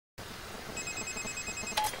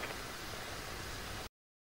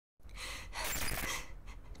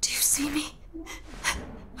see me?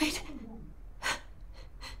 Wait.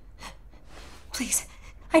 Please,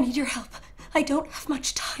 I need your help. I don't have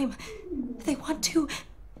much time. They want to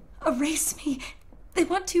erase me. They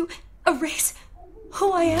want to erase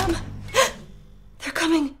who I am. They're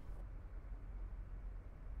coming.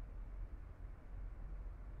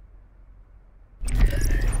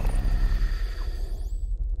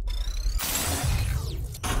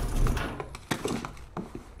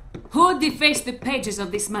 Who defaced the pages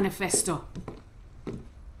of this manifesto?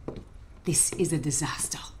 This is a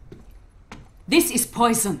disaster. This is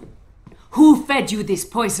poison. Who fed you this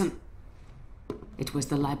poison? It was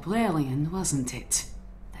the librarian, wasn't it?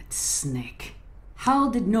 That snake. How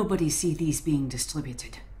did nobody see these being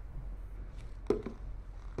distributed?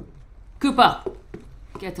 Cooper,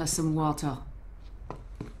 get us some water.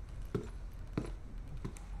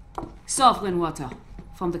 Sovereign water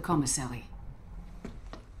from the commissary.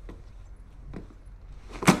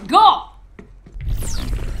 Go!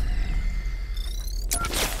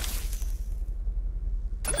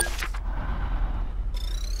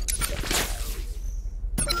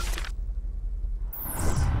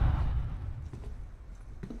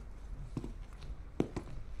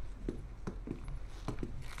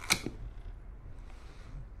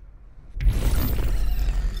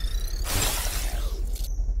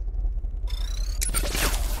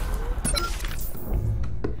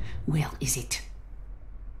 Where is it?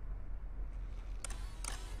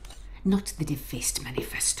 Not the defaced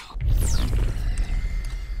manifesto.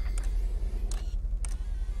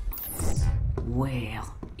 Where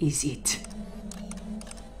is it?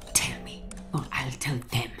 Tell me, or I'll tell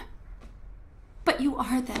them. But you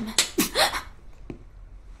are them.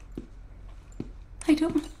 I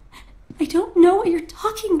don't know what you're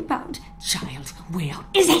talking about. Child, where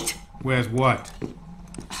is it? Where's what?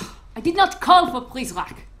 I did not call for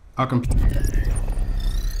Prizrak. Our computer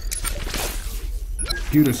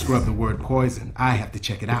scrubbed the word poison. I have to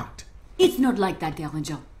check it out. It's not like that,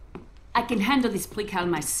 Derringer. I can handle this precal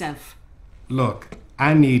myself. Look,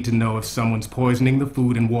 I need to know if someone's poisoning the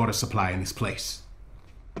food and water supply in this place.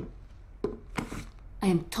 I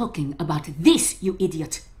am talking about this, you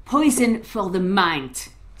idiot. Poison for the mind.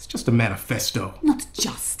 It's just a manifesto. Not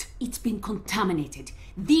just. It's been contaminated.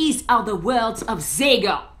 These are the words of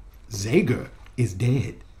Zager. Zager is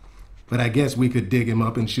dead. But I guess we could dig him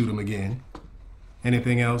up and shoot him again.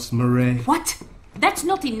 Anything else, Murray? What? That's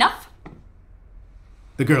not enough?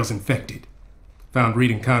 The girl's infected. Found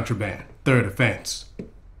reading contraband. Third offense.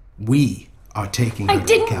 We are taking her I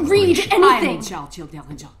didn't read anything. I am in charge,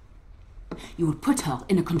 Derringer. You will put her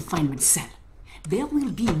in a confinement cell. There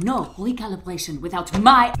will be no recalibration without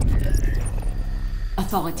my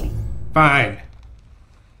authority. Fine.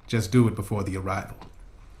 Just do it before the arrival.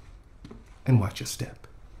 And watch your step.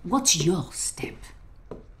 What's your step?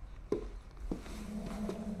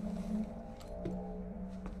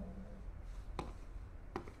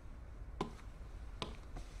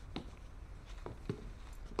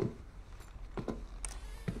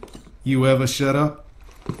 You ever shut up?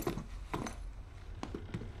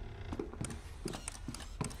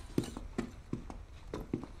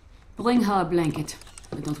 Bring her a blanket.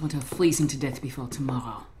 I don't want her freezing to death before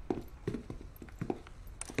tomorrow.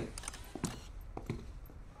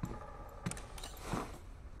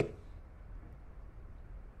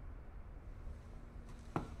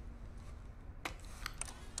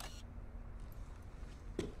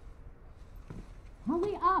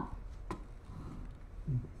 Hurry up!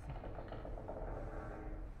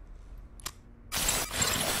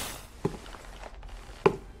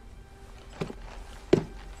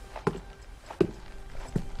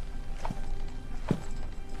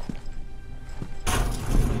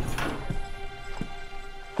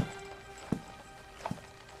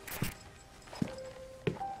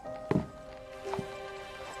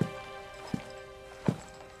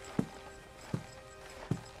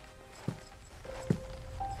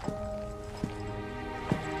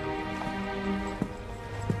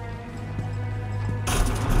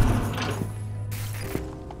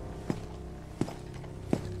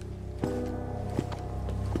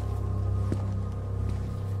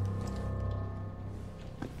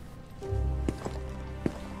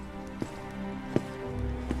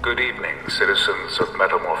 Good evening, citizens of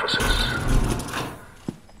Metamorphosis.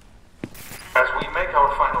 As we make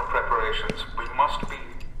our final preparations, we must be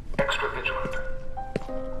extra vigilant.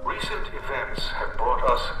 Recent events have brought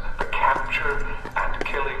us the capture and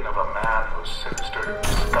killing of a man whose sinister,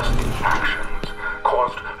 disgusting actions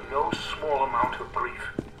caused no small amount of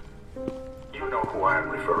grief. You know who I am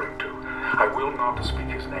referring to. I will not speak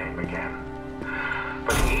his name again.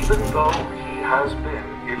 But even though he has been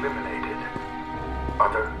eliminated,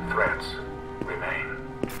 other threats remain.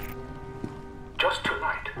 Just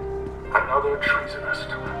tonight, another treasonist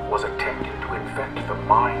was attempting to infect the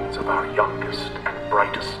minds of our youngest and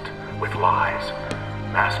brightest with lies,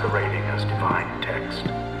 masquerading as divine text.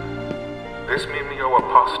 This Mimeo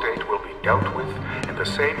apostate will be dealt with in the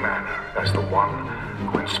same manner as the one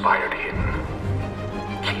who inspired him.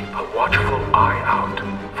 Keep a watchful eye out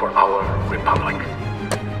for our Republic,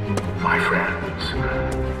 my friends.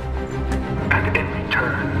 And in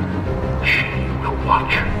return, she will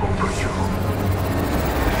watch over you.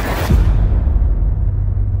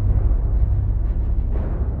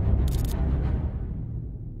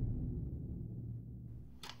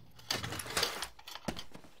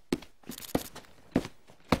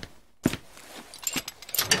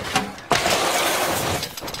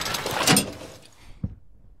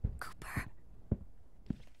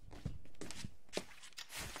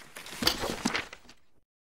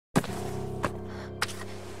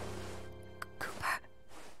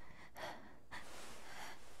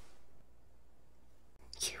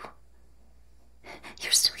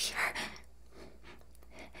 You're still here.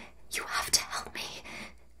 You have to help me.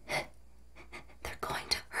 They're going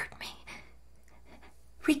to hurt me.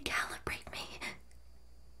 Recalibrate me.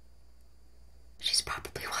 She's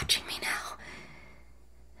probably watching me now.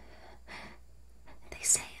 They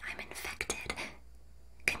say I'm infected,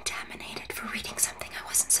 contaminated for reading something I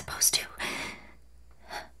wasn't supposed to.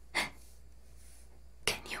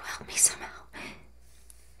 Can you help me somehow?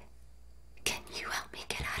 Can you help me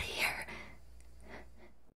get out of here?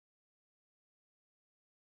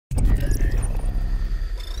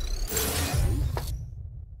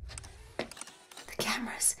 The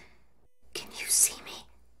cameras. Can you see me?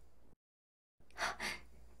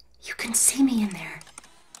 You can see me in there.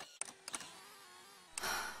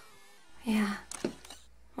 Yeah.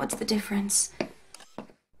 What's the difference?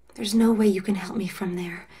 There's no way you can help me from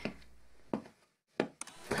there.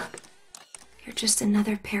 Look, you're just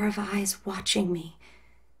another pair of eyes watching me.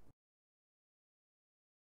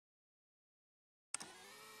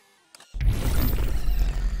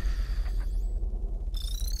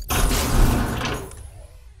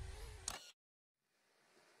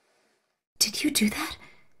 Did you do that?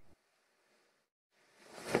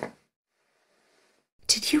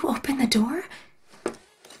 Did you open the door?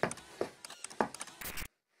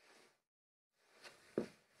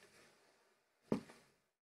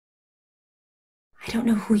 I don't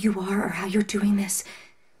know who you are or how you're doing this,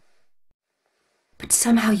 but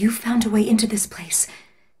somehow you found a way into this place.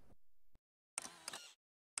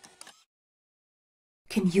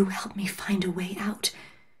 Can you help me find a way out?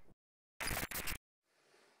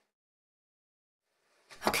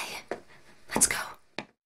 Okay, let's go.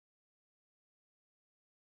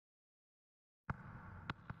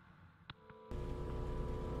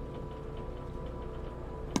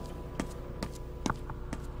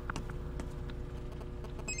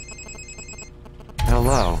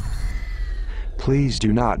 Hello. Please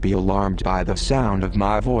do not be alarmed by the sound of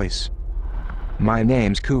my voice. My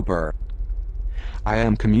name's Cooper. I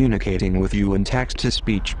am communicating with you in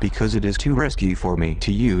text-to-speech because it is too risky for me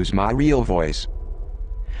to use my real voice.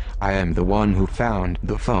 I am the one who found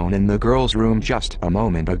the phone in the girl's room just a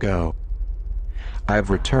moment ago.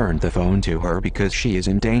 I've returned the phone to her because she is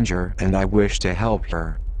in danger and I wish to help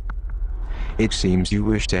her. It seems you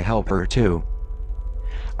wish to help her too.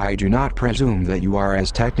 I do not presume that you are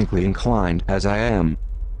as technically inclined as I am.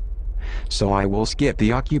 So I will skip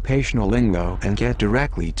the occupational lingo and get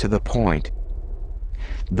directly to the point.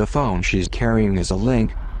 The phone she's carrying is a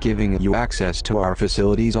link, giving you access to our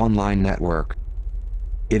facility's online network.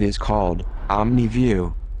 It is called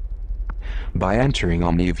OmniView. By entering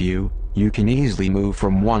OmniView, you can easily move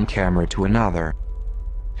from one camera to another.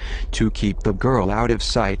 To keep the girl out of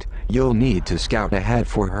sight, you'll need to scout ahead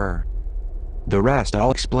for her. The rest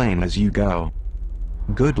I'll explain as you go.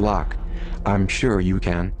 Good luck. I'm sure you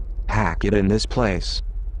can hack it in this place.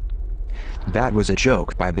 That was a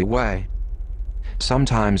joke, by the way.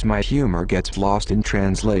 Sometimes my humor gets lost in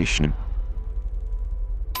translation.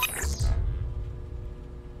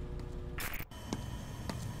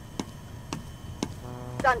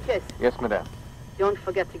 Sanchez, Yes, madame. don't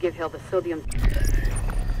forget to give her the sodium.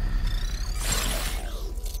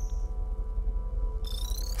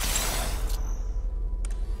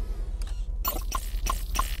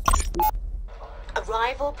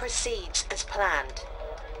 Arrival proceeds as planned.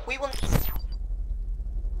 We will...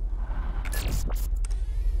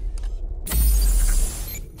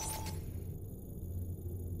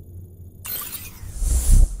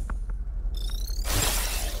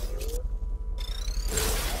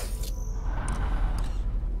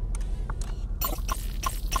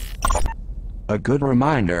 A good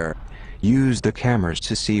reminder. Use the cameras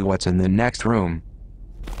to see what's in the next room.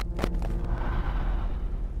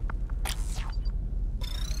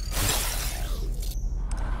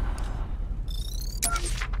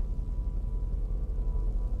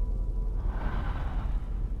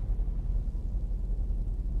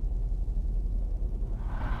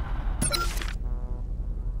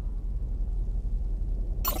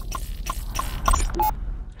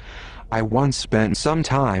 I once spent some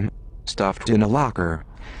time stuffed in a locker.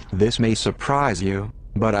 This may surprise you,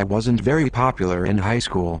 but I wasn't very popular in high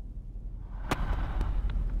school.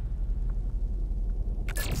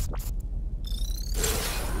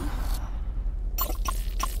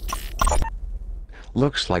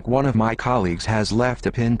 Looks like one of my colleagues has left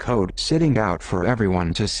a pin code sitting out for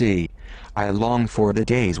everyone to see. I long for the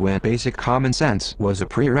days when basic common sense was a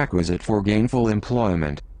prerequisite for gainful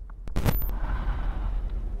employment.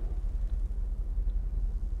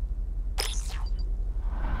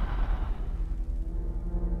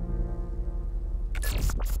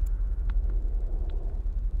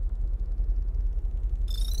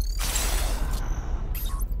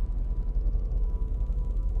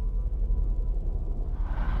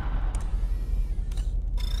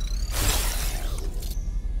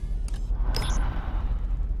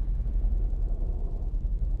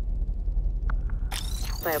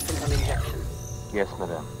 Bioprinter injection. Yes,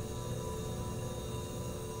 madame.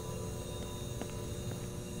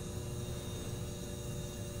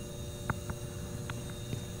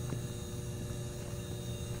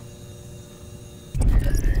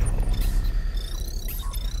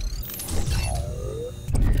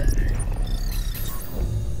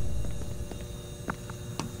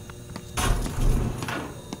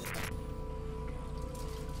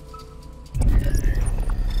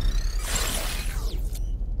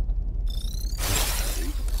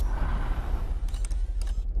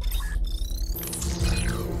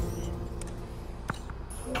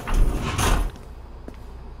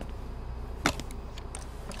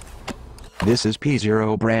 This is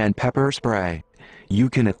P0 brand pepper spray. You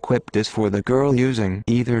can equip this for the girl using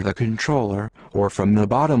either the controller or from the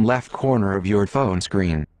bottom left corner of your phone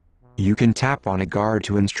screen. You can tap on a guard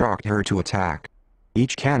to instruct her to attack.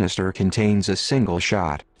 Each canister contains a single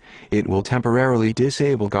shot. It will temporarily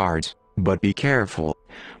disable guards, but be careful.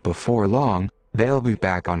 Before long, they'll be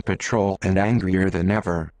back on patrol and angrier than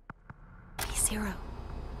ever. P0.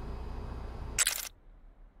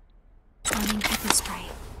 Warning pepper spray.